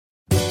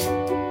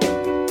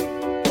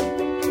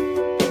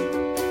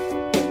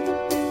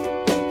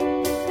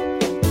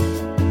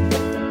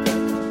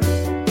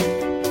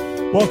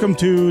Welcome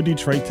to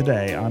Detroit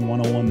Today on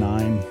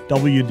 1019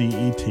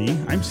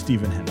 WDET. I'm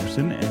Stephen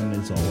Henderson, and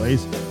as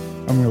always,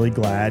 I'm really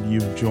glad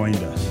you've joined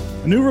us.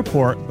 A new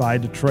report by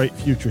Detroit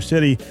Future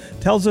City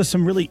tells us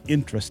some really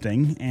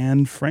interesting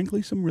and,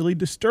 frankly, some really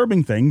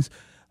disturbing things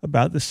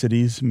about the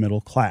city's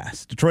middle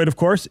class. Detroit, of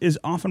course, is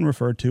often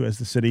referred to as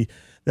the city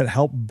that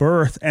helped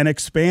birth and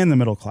expand the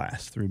middle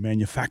class through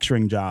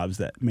manufacturing jobs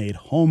that made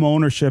home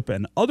ownership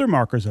and other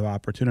markers of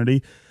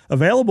opportunity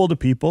available to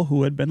people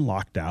who had been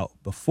locked out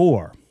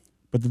before.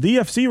 But the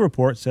DFC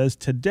report says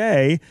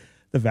today,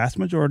 the vast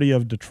majority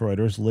of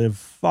Detroiters live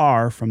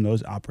far from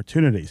those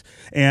opportunities.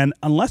 And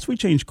unless we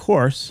change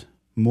course,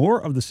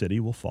 more of the city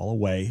will fall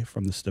away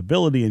from the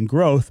stability and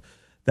growth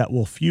that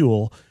will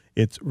fuel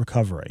its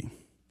recovery.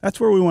 That's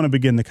where we want to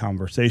begin the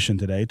conversation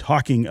today,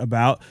 talking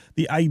about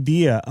the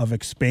idea of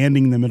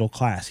expanding the middle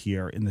class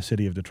here in the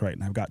city of Detroit.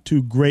 And I've got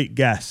two great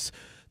guests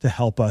to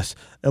help us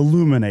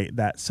illuminate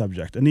that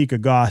subject.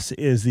 Anika Goss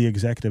is the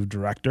executive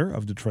director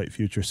of Detroit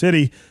Future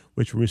City,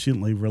 which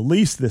recently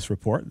released this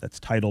report that's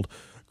titled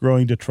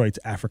Growing Detroit's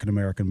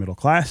African-American Middle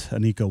Class.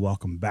 Anika,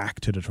 welcome back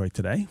to Detroit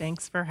Today.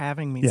 Thanks for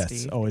having me, Yes,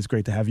 Steve. always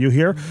great to have you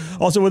here.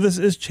 Also with us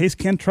is Chase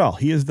Cantrell.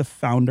 He is the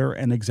founder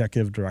and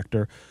executive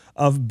director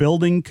of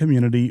Building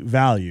Community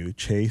Value.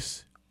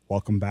 Chase,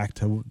 welcome back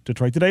to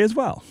Detroit Today as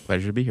well.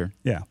 Pleasure to be here.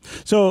 Yeah.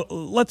 So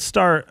let's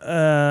start,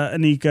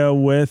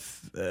 Anika, with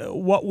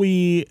what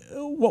we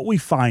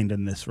find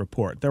in this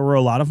report. There were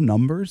a lot of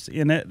numbers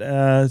in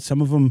it.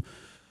 Some of them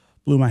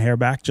blew my hair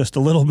back just a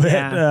little bit.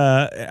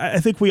 Yeah. I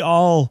think we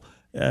all,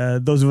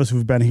 those of us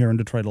who've been here in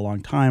Detroit a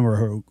long time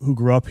or who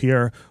grew up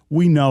here,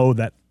 we know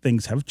that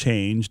things have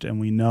changed, and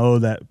we know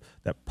that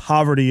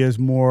poverty is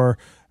more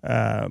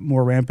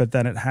rampant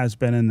than it has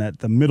been, and that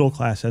the middle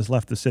class has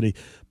left the city.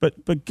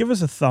 But give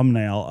us a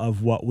thumbnail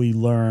of what we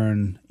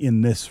learn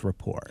in this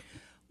report.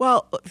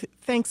 Well,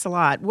 thanks a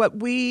lot. What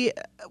we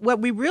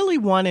really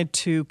wanted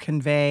to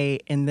convey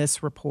in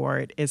this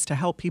report is to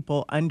help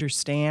people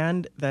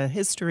understand the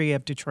history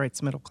of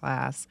Detroit's middle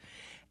class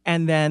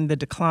and then the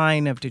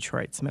decline of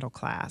Detroit's middle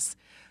class.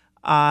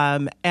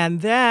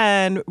 And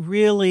then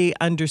really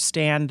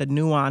understand the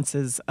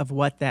nuances of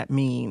what that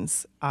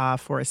means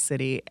for a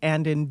city.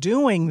 And in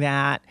doing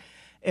that,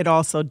 it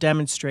also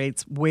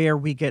demonstrates where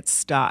we get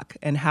stuck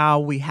and how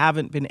we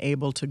haven't been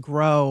able to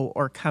grow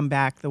or come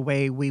back the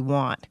way we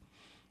want.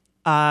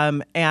 We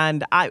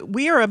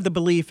are of the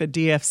belief at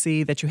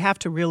DFC that you have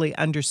to really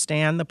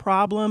understand the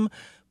problem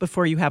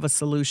before you have a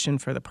solution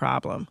for the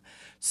problem.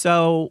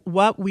 So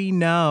what we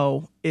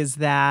know is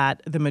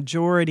that the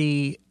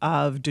majority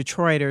of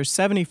Detroiters,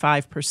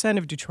 75%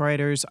 of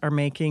Detroiters, are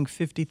making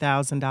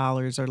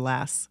 $50,000 or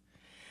less.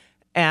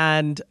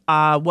 And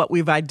what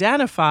we've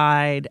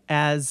identified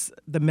as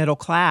the middle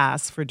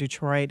class for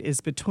Detroit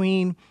is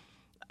between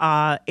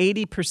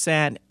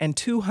 80% and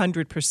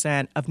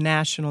 200% of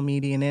national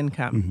median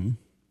income. Mm-hmm.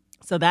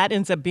 So that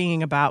ends up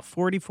being about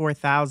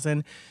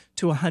 $44,000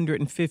 to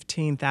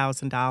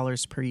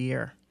 $115,000 per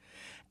year,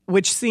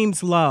 which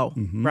seems low,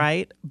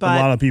 right? But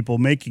a lot of people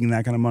making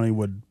that kind of money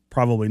would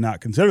probably not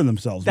consider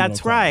themselves middle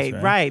that's class,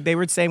 right. They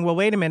were saying, well,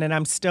 wait a minute,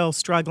 I'm still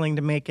struggling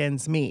to make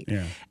ends meet.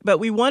 Yeah. But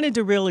we wanted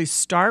to really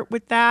start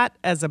with that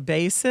as a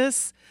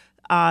basis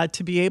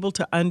to be able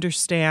to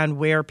understand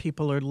where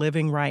people are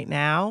living right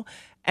now,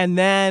 and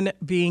then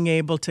being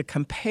able to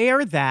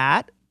compare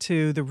that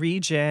to the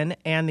region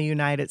and the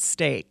United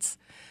States,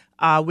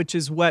 which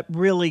is what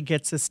really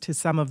gets us to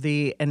some of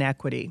the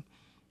inequity.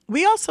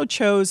 We also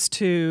chose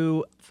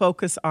to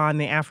focus on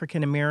the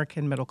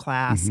African-American middle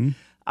class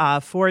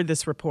for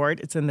this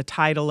report. It's in the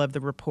title of the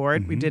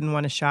report. We didn't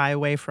want to shy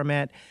away from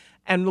it.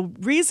 And the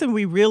reason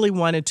we really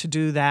wanted to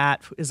do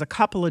that is a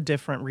couple of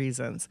different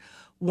reasons.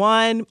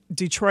 One,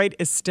 Detroit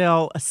is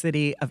still a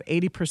city of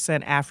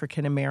 80%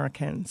 African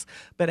Americans.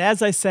 But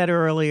as I said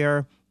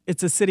earlier,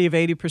 it's a city of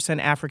 80%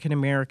 African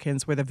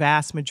Americans where the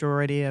vast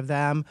majority of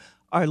them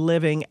are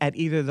living at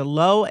either the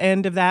low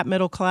end of that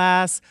middle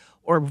class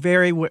or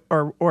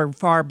or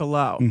far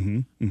below.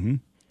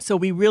 So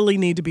we really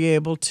need to be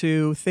able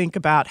to think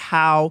about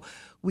how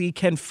we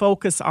can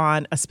focus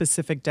on a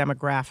specific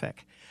demographic.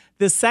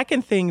 The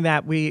second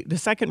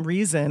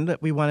reason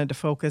that we wanted to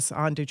focus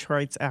on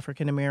Detroit's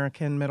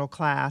African-American middle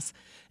class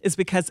is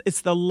because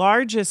it's the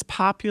largest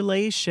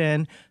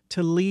population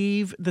to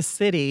leave the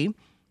city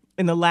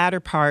in the latter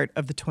part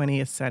of the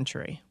 20th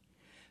century.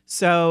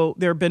 So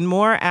there have been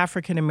more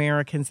African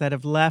Americans that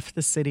have left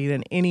the city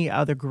than any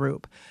other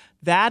group.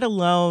 That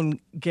alone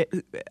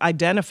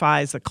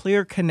identifies a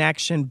clear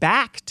connection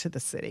back to the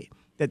city,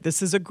 that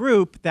this is a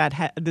group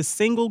that the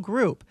single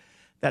group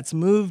that's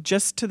moved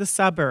just to the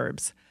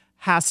suburbs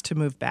has to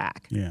move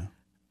back. Yeah.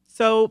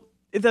 So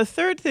the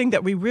third thing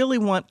that we really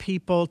want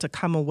people to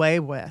come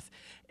away with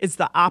is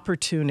the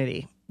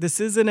opportunity. This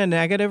isn't a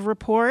negative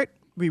report.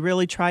 We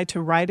really tried to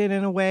write it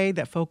in a way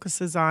that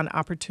focuses on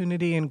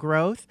opportunity and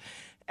growth.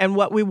 And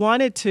what we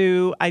wanted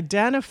to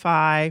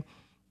identify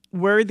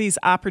were these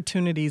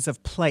opportunities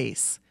of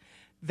place,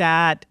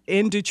 that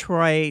in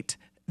Detroit,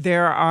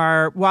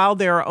 while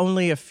there are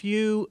only a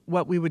few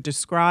what we would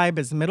describe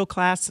as middle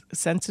class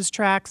census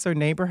tracts or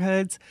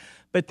neighborhoods,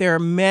 but there are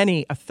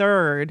many, a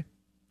third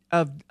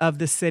of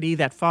the city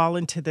that fall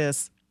into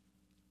this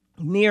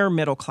near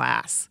middle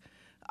class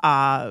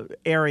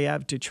area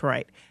of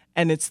Detroit.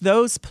 And it's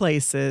those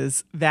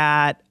places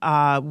that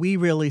we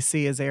really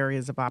see as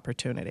areas of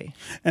opportunity.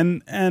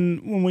 And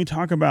when we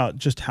talk about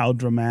just how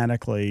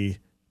dramatically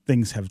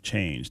things have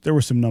changed, there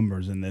were some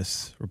numbers in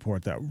this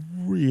report that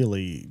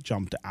really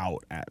jumped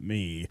out at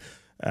me.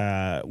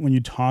 When you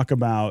talk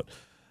about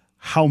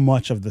how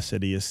much of the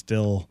city is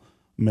still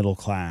middle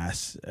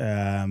class,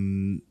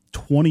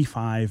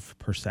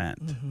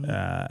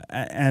 25%.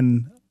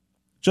 And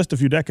just a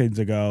few decades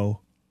ago,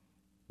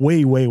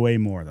 way, way, way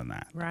more than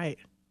that. Right.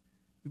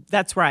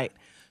 That's right.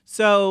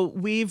 So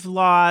we've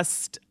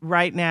lost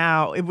right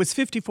now, it was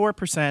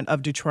 54%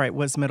 of Detroit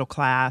was middle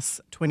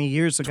class 20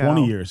 years ago.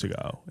 20 years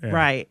ago. Yeah.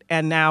 Right.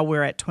 And now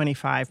we're at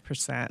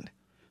 25%.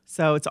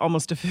 So it's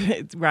almost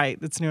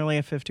it's nearly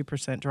a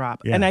 50%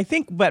 drop. Yeah. And I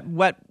think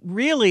what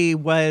really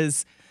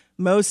was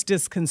most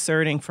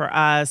disconcerting for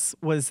us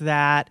was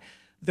that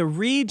the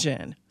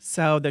region,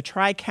 so the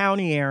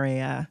Tri-County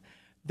area,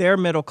 their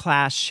middle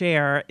class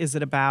share is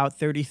at about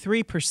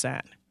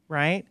 33%,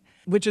 right?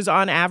 Which is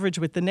on average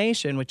with the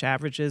nation, which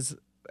averages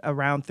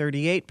around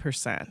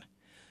 38%.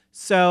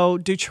 So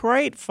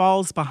Detroit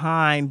falls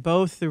behind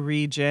both the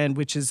region,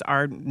 which is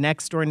our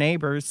next door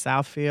neighbors,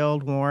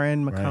 Southfield,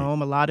 Warren,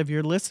 Macomb, Right. a lot of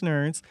your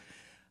listeners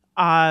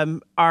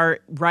are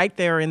right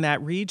there in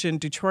that region.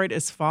 Detroit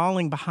is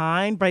falling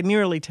behind by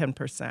nearly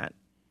 10%.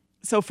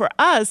 So for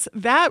us,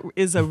 that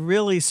is a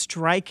really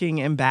striking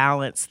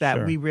imbalance that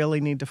Sure. we really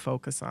need to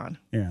focus on.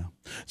 Yeah.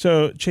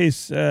 So,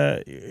 Chase,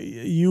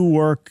 you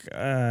work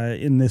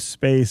in this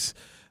space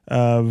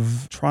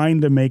of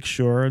trying to make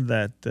sure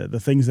that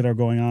the things that are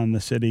going on in the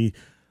city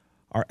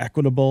are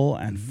equitable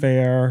and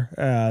fair,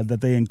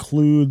 that they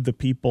include the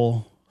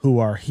people who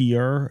are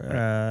here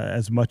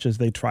as much as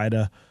they try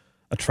to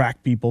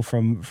attract people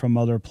from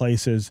other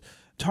places.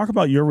 Talk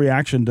about your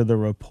reaction to the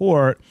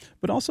report,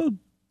 but also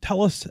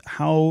tell us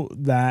how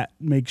that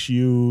makes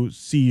you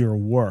see your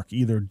work,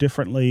 either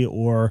differently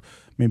or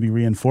maybe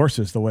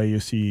reinforces the way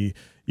you see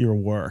your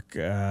work.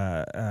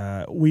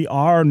 We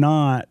are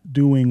not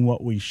doing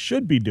what we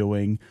should be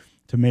doing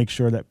to make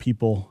sure that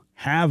people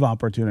have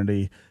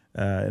opportunity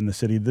in the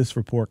city. This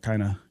report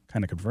kind of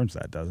confirms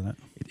that, doesn't it?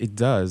 It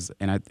does,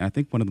 and I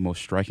think one of the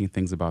most striking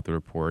things about the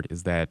report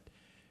is that,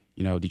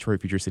 Detroit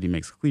Future City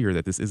makes clear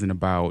that this isn't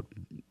about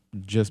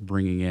just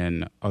bringing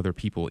in other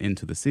people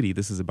into the city.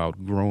 This is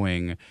about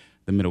growing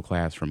the middle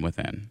class from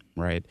within,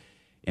 right?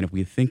 And if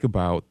we think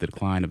about the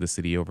decline of the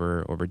city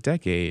over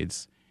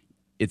decades,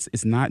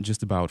 it's not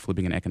just about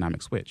flipping an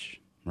economic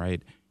switch,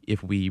 right?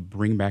 If we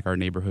bring back our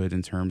neighborhoods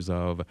in terms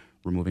of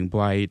removing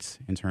blight,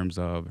 in terms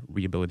of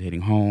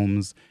rehabilitating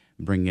homes,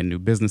 bringing in new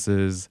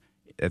businesses,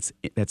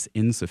 that's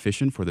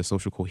insufficient for the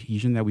social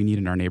cohesion that we need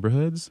in our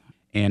neighborhoods.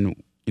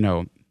 And,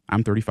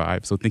 I'm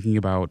 35, so thinking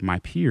about my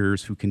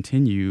peers who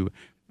continue,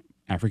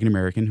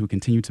 African-American, who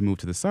continue to move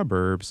to the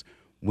suburbs,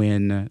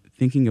 when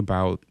thinking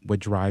about what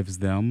drives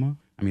them,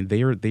 I mean,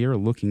 they are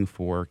looking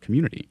for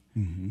community.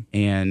 Mm-hmm.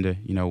 And,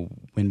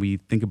 when we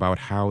think about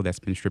how that's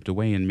been stripped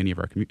away in many of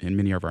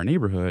our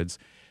neighborhoods,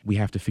 we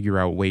have to figure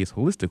out ways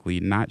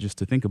holistically, not just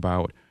to think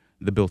about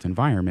the built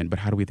environment, but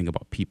how do we think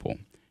about people?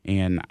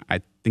 And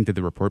I think that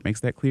the report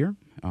makes that clear.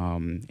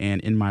 And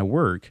in my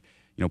work,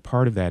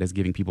 part of that is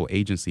giving people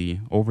agency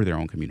over their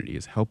own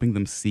communities, helping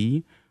them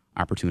see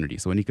opportunity.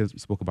 So Anika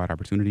spoke about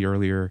opportunity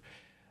earlier.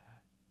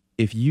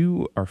 If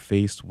you are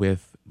faced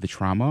with the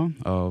trauma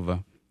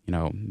of,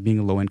 being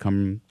a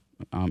low-income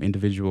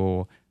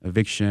individual,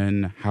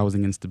 eviction,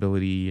 housing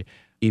instability,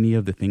 any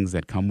of the things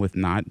that come with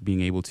not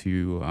being able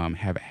to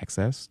have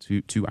access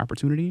to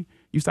opportunity,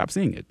 you stop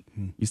seeing it.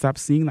 You stop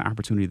seeing the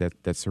opportunity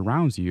that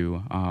surrounds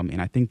you.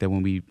 And I think that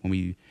when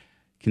we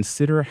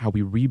consider how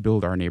we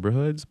rebuild our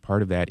neighborhoods,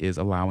 part of that is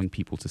allowing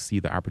people to see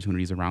the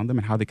opportunities around them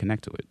and how they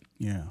connect to it.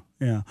 Yeah,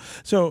 yeah.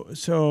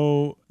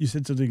 So you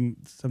said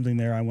something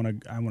there. I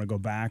want to go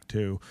back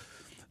to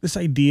this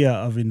idea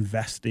of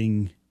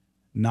investing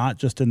not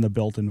just in the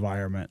built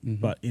environment,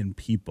 mm-hmm. but in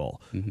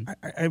people. Mm-hmm.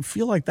 I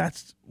feel like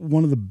that's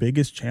one of the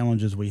biggest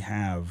challenges we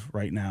have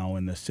right now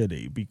in the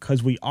city,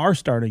 because we are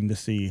starting to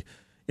see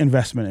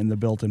investment in the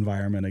built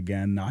environment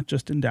again, not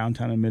just in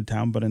downtown and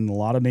midtown, but in a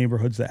lot of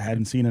neighborhoods that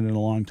hadn't seen it in a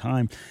long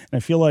time. And I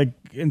feel like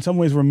in some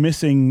ways we're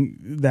missing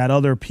that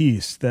other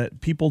piece,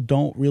 that people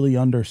don't really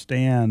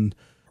understand,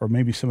 or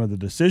maybe some of the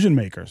decision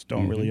makers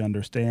don't mm-hmm. really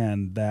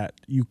understand, that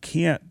you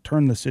can't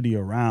turn the city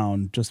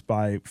around just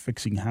by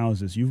fixing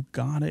houses. You've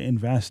got to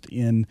invest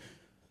in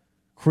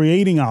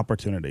creating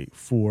opportunity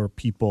for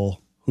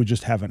people who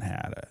just haven't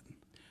had it.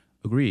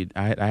 Agreed.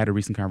 I had a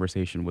recent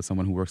conversation with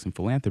someone who works in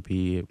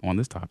philanthropy on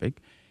this topic,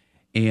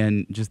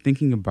 and just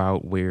thinking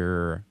about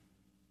where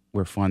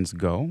funds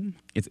go,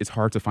 it's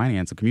hard to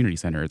finance a community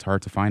center. It's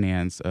hard to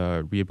finance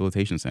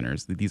rehabilitation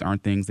centers. These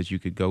aren't things that you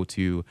could go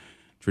to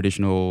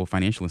traditional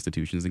financial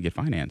institutions and get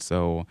financed.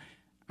 So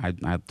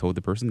I told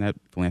the person that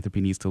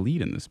philanthropy needs to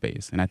lead in this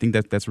space. And I think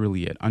that's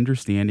really it.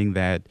 Understanding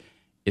that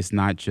it's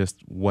not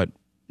just what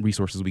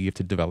resources we give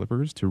to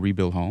developers to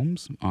rebuild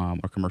homes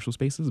or commercial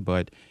spaces,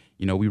 but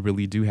we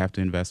really do have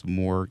to invest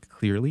more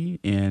clearly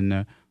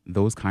in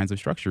those kinds of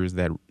structures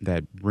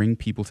that bring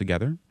people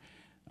together,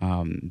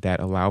 that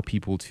allow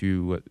people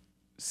to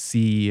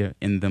see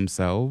in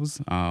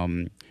themselves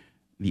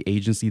the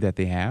agency that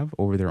they have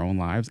over their own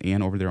lives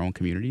and over their own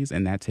communities,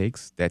 and that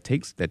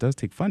does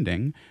take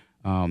funding,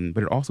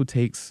 but it also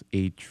takes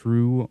a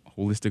true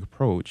holistic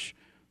approach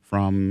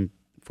from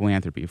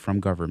philanthropy, from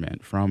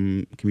government,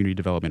 from community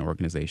development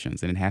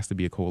organizations, and it has to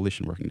be a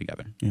coalition working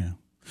together. Yeah.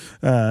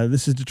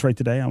 This is Detroit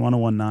Today on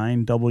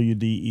 101.9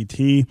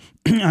 WDET.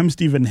 I'm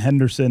Stephen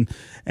Henderson,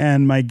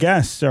 and my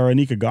guests are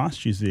Anika Goss.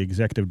 She's the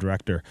executive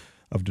director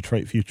of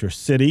Detroit Future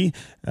City.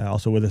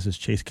 Also with us is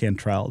Chase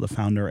Cantrell, the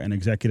founder and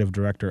executive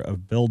director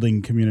of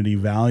Building Community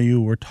Value.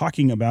 We're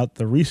talking about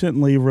the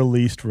recently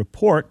released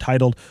report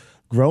titled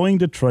Growing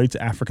Detroit's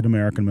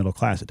African-American Middle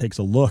Class. It takes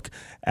a look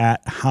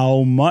at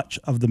how much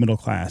of the middle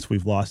class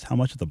we've lost, how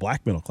much of the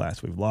black middle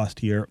class we've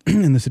lost here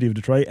in the city of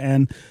Detroit,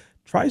 and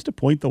tries to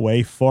point the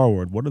way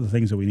forward. What are the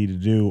things that we need to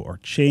do or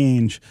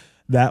change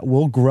that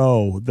will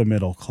grow the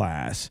middle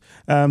class?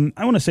 I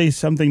want to say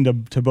something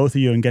to both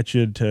of you and get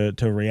you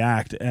to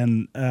react.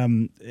 And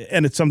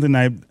it's something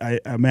I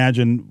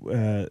imagine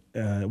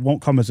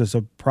won't come as a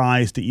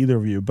surprise to either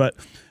of you. But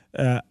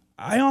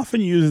I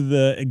often use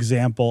the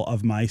example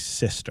of my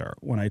sister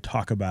when I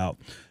talk about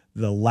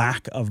the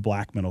lack of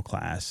black middle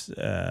class,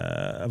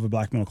 of a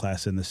black middle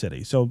class in the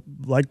city. So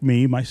like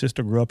me, my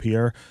sister grew up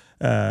here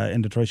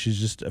in Detroit. She's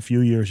just a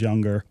few years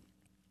younger.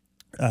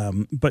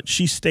 But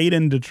she stayed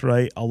in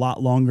Detroit a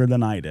lot longer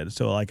than I did.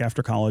 So like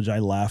after college, I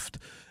left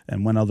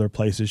and went other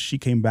places. She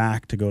came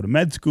back to go to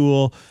med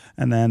school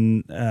and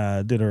then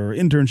did her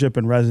internship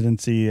and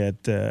residency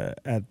at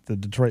the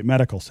Detroit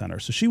Medical Center.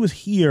 So she was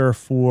here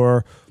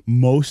for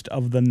most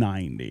of the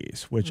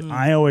 90s, which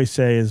I always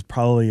say is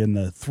probably in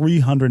the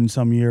 300 and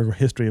some year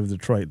history of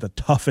Detroit, the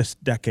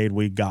toughest decade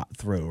we got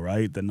through,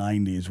 right? The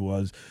 90s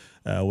was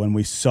when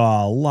we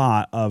saw a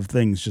lot of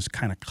things just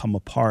kind of come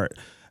apart.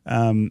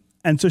 And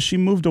so she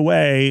moved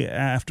away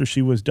after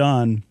she was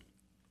done,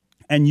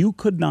 and you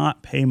could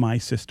not pay my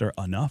sister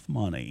enough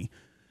money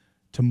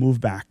to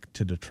move back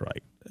to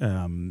Detroit.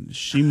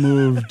 She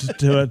moved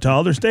to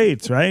other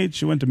states, right?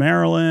 She went to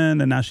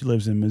Maryland, and now she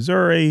lives in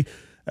Missouri.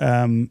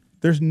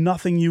 There's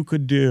nothing you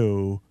could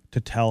do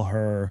to tell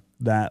her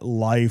that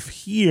life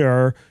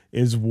here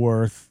is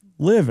worth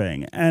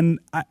living. And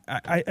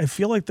I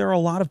feel like there are a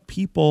lot of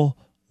people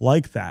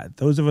like that.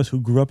 Those of us who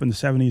grew up in the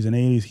 70s and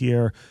 80s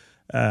here,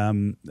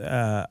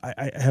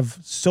 I have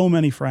so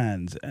many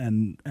friends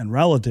and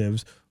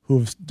relatives who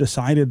have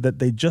decided that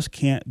they just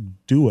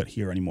can't do it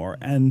here anymore.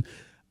 And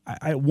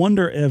I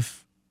wonder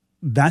if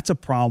that's a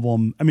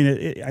problem. I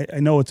mean, I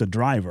know it's a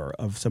driver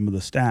of some of the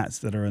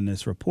stats that are in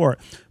this report,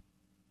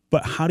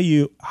 but how do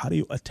you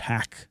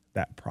attack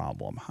that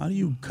problem? How do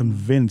you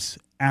convince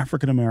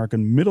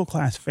African-American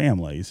middle-class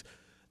families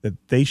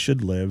that they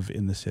should live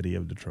in the city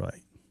of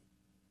Detroit?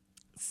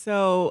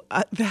 So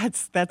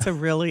that's a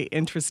really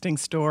interesting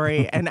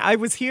story. And I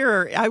was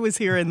here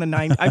in the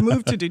 90s. I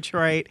moved to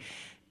Detroit.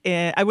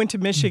 I went to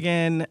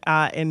Michigan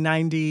in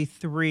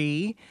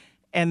 93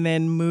 and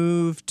then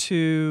lived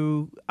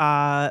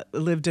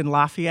in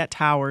Lafayette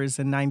Towers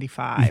in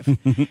 95.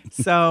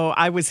 So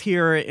I was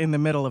here in the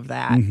middle of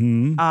that.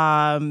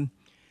 Mm-hmm.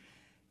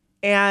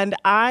 And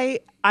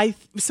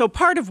so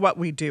part of what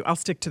we do, I'll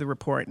stick to the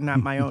report, not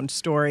my own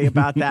story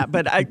about that,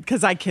 but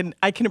because I can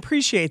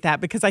appreciate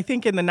that, because I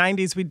think in the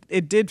 90s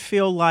it did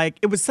feel like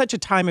it was such a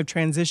time of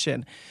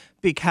transition,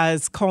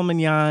 because Coleman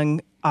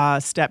Young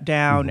stepped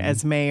down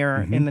as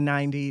mayor in the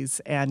 90s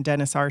and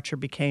Dennis Archer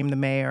became the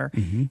mayor.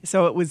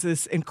 So it was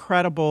this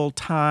incredible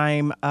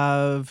time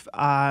of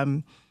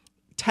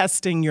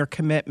testing your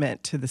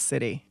commitment to the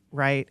city,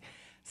 right?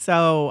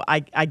 So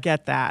I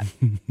get that.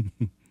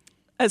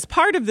 As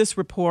part of this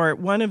report,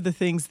 one of the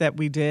things that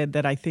we did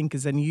that I think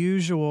is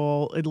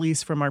unusual, at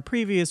least from our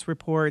previous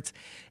reports,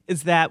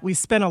 is that we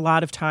spent a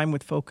lot of time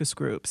with focus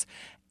groups.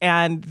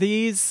 And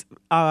these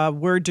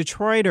were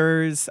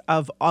Detroiters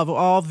of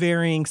all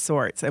varying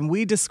sorts. And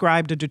we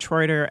described a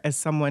Detroiter as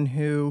someone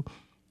who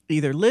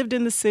either lived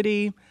in the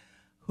city,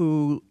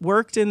 who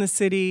worked in the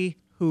city,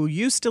 who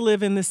used to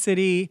live in the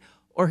city,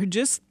 or who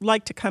just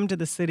liked to come to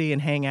the city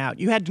and hang out.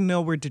 You had to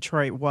know where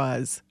Detroit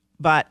was.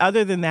 But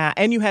other than that,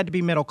 and you had to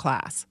be middle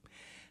class.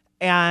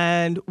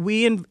 And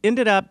we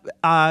ended up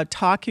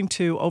talking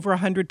to over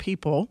 100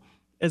 people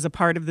as a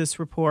part of this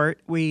report.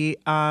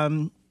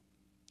 And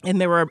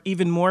there were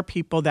even more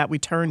people that we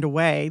turned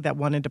away that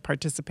wanted to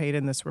participate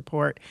in this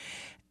report.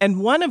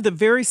 And one of the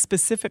very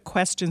specific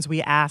questions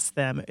we asked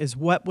them is,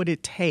 what would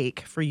it take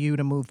for you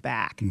to move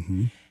back?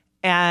 Mm-hmm.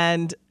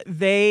 And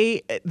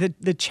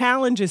the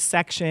challenges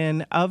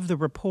section of the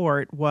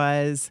report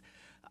was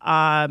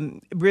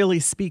really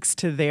speaks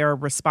to their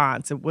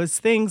response. It was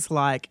things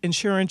like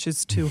insurance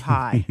is too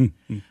high,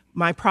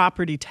 my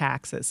property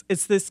taxes.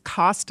 It's this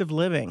cost of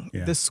living,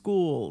 the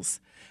schools.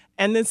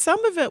 And then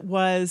some of it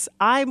was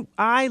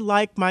I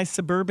like my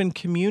suburban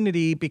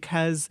community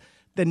because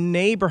the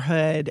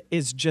neighborhood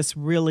is just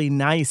really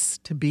nice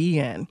to be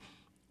in.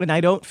 And I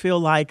don't feel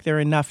like there are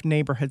enough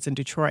neighborhoods in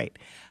Detroit.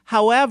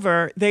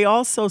 However, they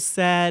also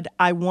said,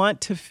 I want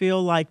to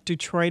feel like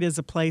Detroit is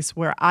a place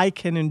where I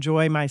can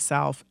enjoy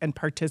myself and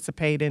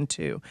participate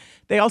into.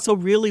 They also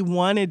really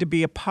wanted to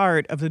be a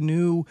part of the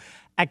new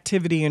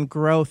activity and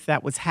growth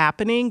that was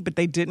happening, but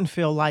they didn't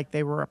feel like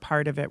they were a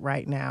part of it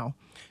right now.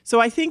 So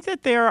I think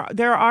that there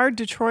are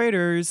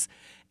Detroiters,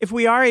 if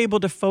we are able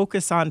to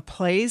focus on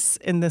place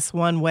in this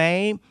one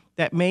way,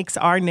 that makes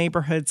our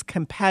neighborhoods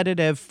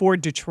competitive for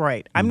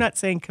Detroit. I'm not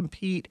saying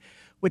compete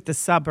with the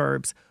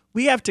suburbs.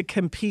 We have to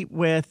compete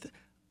with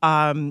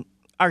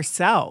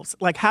ourselves.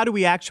 Like, how do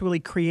we actually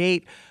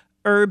create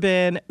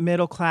urban,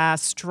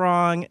 middle-class,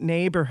 strong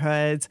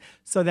neighborhoods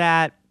so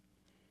that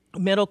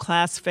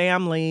middle-class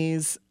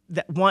families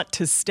that want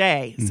to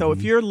stay? Mm-hmm. So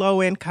if you're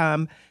low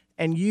income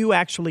and you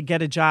actually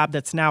get a job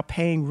that's now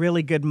paying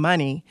really good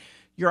money,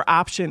 your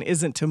option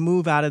isn't to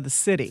move out of the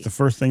city. It's the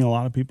first thing a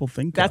lot of people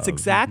think That's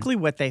exactly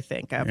what they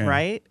think of,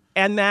 right?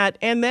 And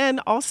then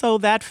also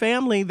that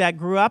family that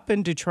grew up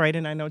in Detroit,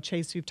 and I know,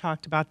 Chase, you've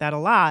talked about that a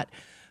lot,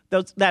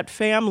 that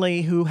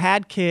family who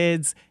had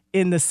kids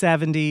in the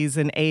 70s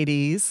and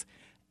 80s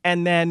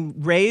and then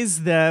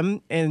raised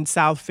them in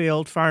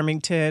Southfield,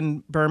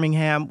 Farmington,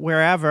 Birmingham,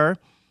 wherever,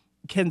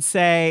 can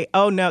say,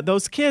 oh, no,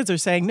 those kids are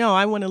saying, no,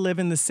 I want to live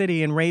in the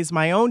city and raise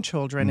my own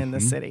children in the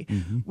city.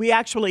 Mm-hmm. We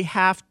actually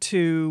have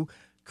to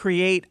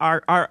create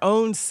our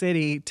own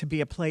city to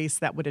be a place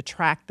that would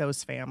attract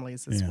those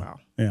families as well.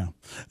 Yeah.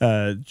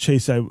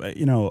 Chase, I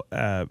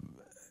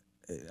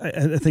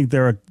think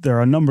there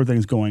are a number of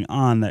things going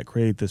on that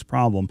create this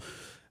problem.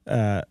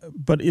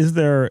 But is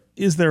there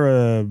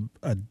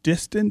a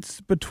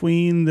distance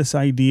between this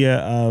idea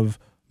of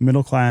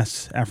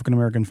middle-class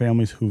African-American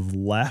families who've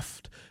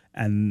left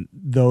and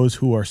those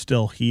who are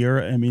still here?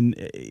 I mean,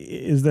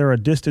 is there a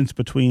distance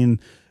between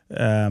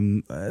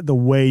the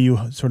way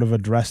you sort of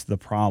address the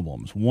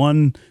problems?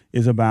 One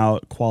is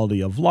about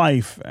quality of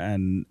life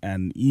and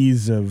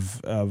ease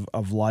of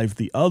life.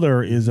 The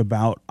other is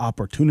about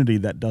opportunity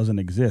that doesn't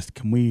exist.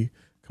 Can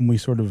we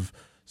sort of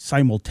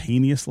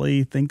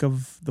simultaneously think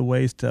of the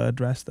ways to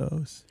address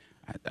those?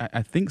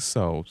 I think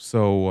so.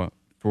 So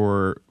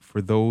for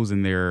those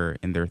in their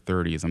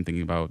 30s, I'm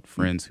thinking about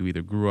friends who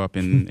either grew up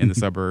in the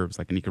suburbs,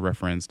 like Anika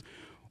referenced,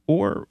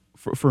 or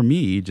for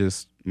me,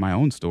 just my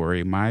own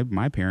story.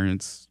 My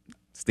parents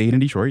stayed in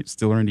Detroit,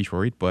 still are in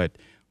Detroit, but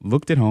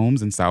looked at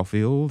homes in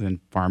Southfield and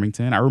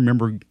Farmington. I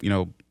remember,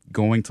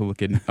 going to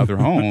look at other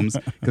homes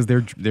because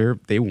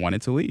they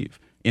wanted to leave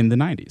in the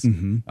 90s.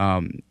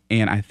 Mm-hmm.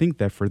 And I think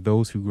that for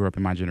those who grew up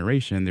in my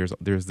generation,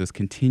 there's this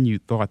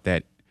continued thought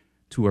that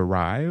to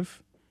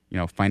arrive,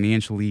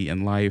 financially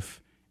in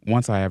life,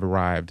 once I have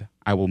arrived,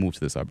 I will move to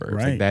the suburbs.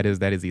 Right. Like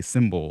that is a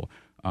symbol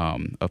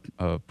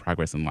of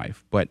progress in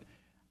life. But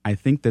I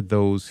think that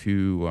those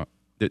who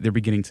they're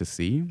beginning to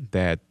see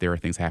that there are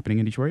things happening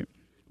in Detroit.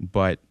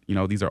 But,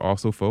 these are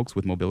also folks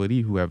with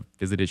mobility who have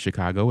visited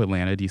Chicago,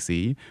 Atlanta,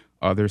 D.C.,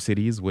 other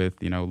cities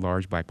with,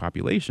 large Black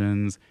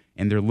populations,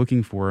 and they're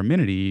looking for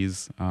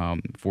amenities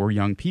for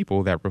young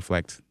people that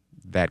reflect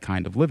that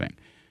kind of living.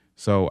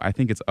 So I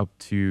think it's up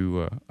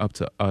to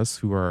us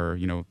who are,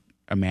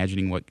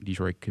 imagining what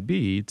Detroit could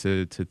be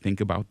to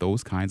think about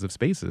those kinds of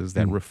spaces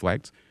that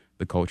reflect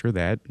the culture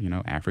that,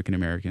 African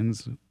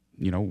Americans,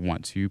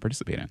 want to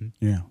participate in.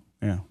 Yeah.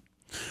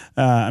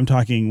 I'm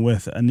talking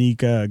with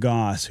Anika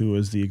Goss, who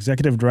is the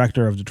executive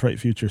director of Detroit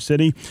Future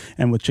City,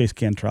 and with Chase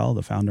Cantrell,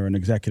 the founder and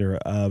executor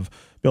of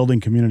Building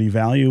Community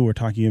Value. We're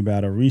talking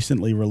about a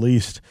recently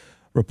released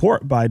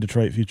report by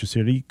Detroit Future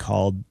City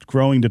called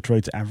Growing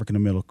Detroit's African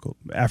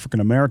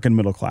American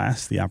Middle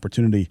Class, the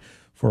Opportunity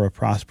for a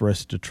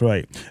Prosperous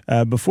Detroit.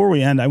 Before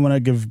we end, I want to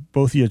give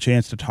both of you a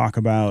chance to talk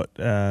about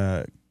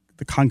the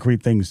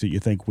concrete things that you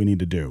think we need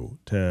to do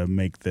to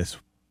make this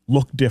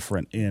look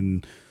different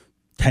in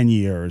 10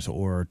 years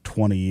or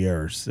 20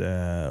 years.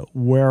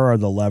 Where are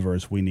the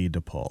levers we need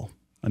to pull?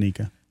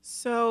 Anika?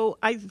 So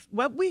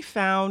what we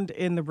found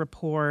in the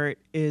report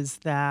is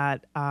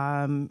that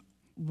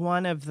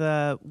one of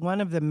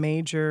the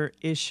major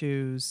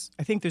issues,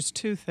 I think there's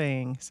two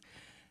things.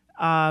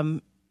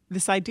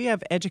 This idea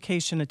of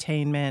education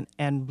attainment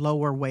and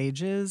lower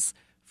wages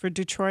for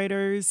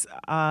Detroiters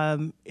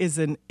is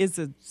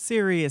a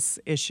serious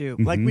issue.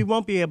 Mm-hmm. Like, we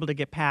won't be able to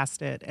get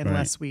past it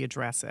unless we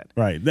address it.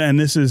 Right. And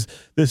this is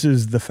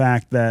the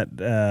fact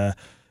that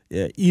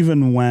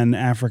even when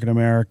African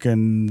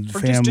American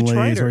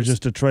families or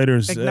just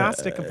Detroiters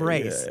agnostic of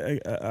race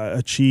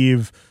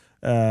achieve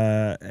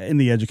in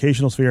the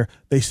educational sphere,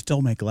 they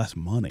still make less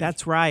money.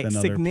 That's right.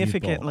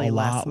 Significantly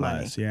less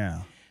money.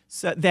 Yeah.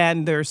 So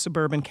than their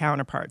suburban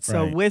counterparts.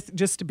 So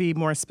just to be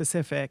more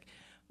specific,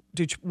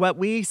 what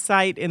we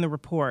cite in the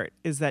report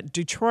is that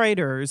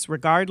Detroiters,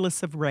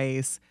 regardless of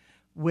race,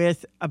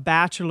 with a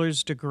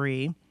bachelor's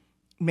degree,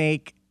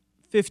 make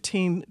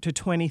 $15,000 to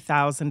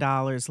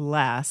 $20,000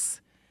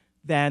 less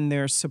than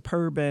their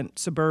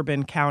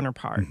suburban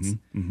counterparts.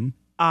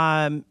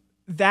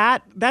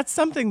 That's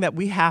something that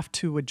we have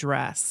to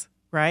address,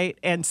 right?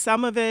 And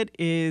some of it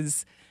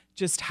is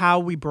just how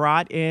we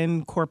brought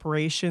in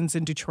corporations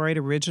in Detroit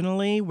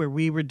originally, where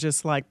we were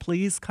just like,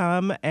 please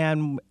come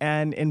and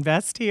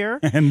invest here.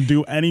 And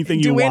do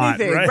anything you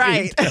want,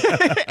 right?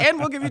 And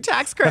we'll give you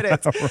tax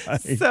credits.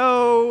 Right.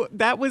 So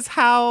that was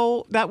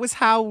how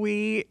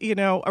we,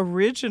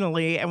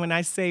 originally, and when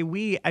I say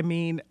we, I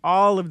mean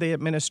all of the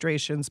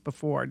administrations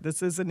before.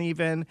 This isn't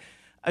even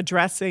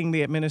addressing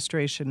the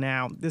administration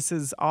now. This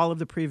is all of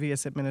the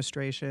previous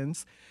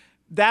administrations.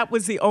 That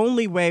was the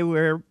only way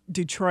where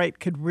Detroit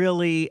could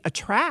really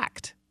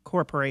attract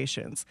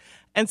corporations.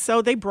 And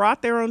so they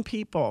brought their own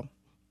people.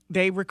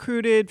 They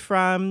recruited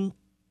from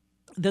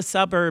the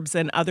suburbs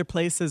and other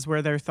places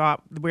where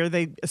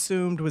they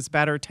assumed was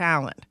better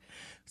talent.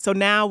 So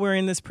now we're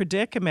in this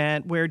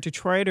predicament where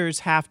Detroiters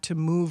have to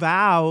move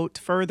out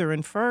further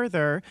and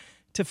further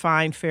to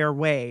find fair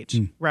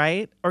wage,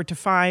 right? Or to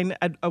find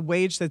a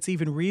wage that's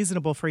even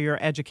reasonable for your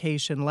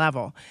education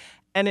level.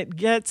 And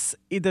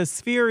the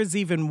sphere is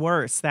even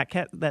worse.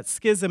 That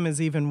schism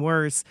is even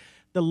worse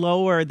the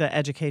lower the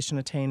education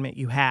attainment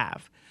you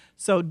have.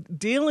 So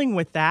dealing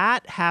with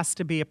that has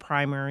to be a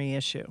primary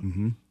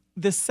issue.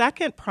 The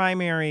second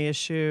primary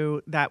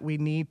issue that we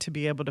need to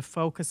be able to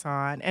focus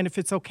on, and if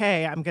it's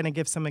okay, I'm going to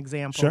give some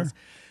examples,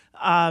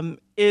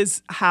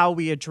 is how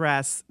we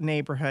address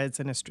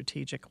neighborhoods in a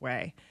strategic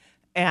way.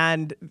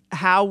 And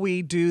how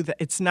we do that.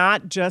 It's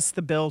not just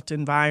the built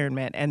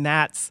environment, and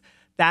that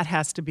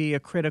has to be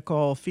a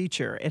critical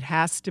feature. It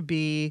has to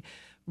be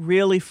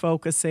really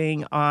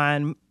focusing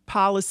on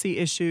policy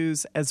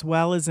issues as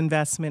well as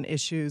investment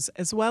issues,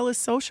 as well as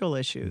social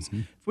issues.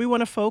 If we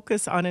want to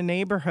focus on a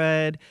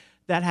neighborhood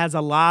that has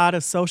a lot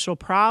of social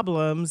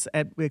problems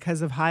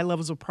because of high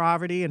levels of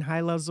poverty and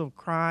high levels of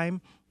crime,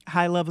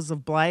 high levels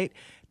of blight,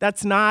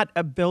 that's not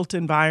a built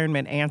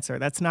environment answer.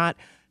 That's not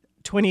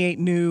 28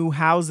 new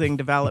housing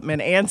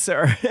development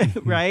answer,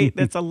 right?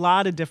 That's a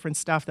lot of different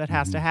stuff that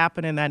has to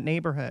happen in that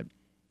neighborhood.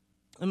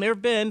 And there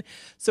have been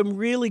some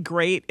really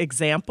great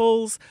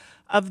examples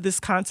of this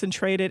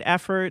concentrated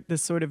effort,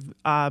 this sort of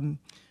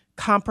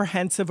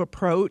comprehensive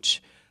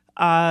approach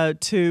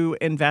to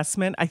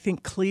investment. I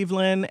think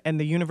Cleveland and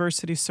the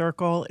University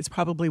Circle is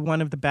probably one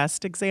of the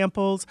best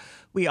examples.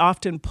 We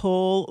often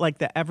pull, like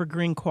the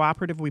Evergreen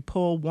Cooperative, we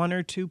pull one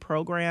or two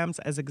programs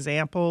as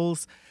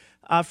examples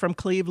from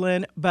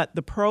Cleveland, but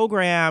the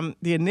program,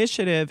 the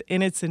initiative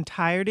in its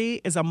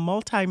entirety is a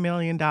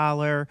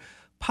multi-million-dollar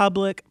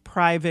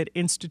public-private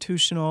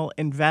institutional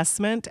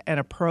investment and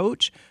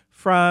approach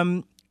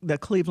from the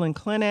Cleveland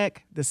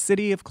Clinic, the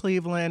City of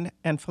Cleveland,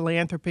 and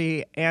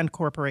philanthropy and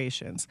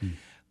corporations.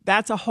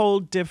 That's a whole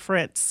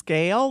different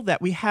scale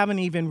that we haven't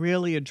even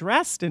really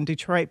addressed in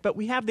Detroit, but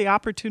we have the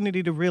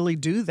opportunity to really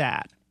do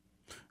that.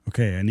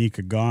 Okay,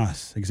 Anika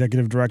Goss,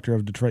 Executive Director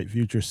of Detroit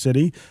Future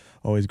City.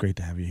 Always great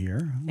to have you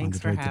here.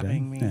 Thanks on Detroit for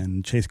having Today. me.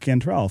 And Chase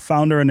Cantrell,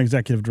 Founder and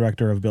Executive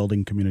Director of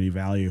Building Community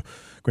Value.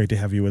 Great to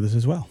have you with us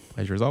as well.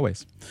 Pleasure as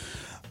always.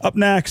 Up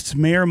next,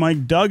 Mayor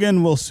Mike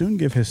Duggan will soon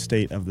give his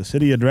State of the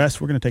City address.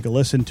 We're going to take a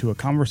listen to a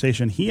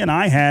conversation he and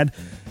I had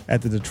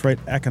at the Detroit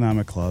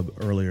Economic Club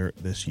earlier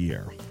this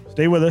year.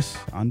 Stay with us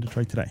on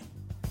Detroit Today.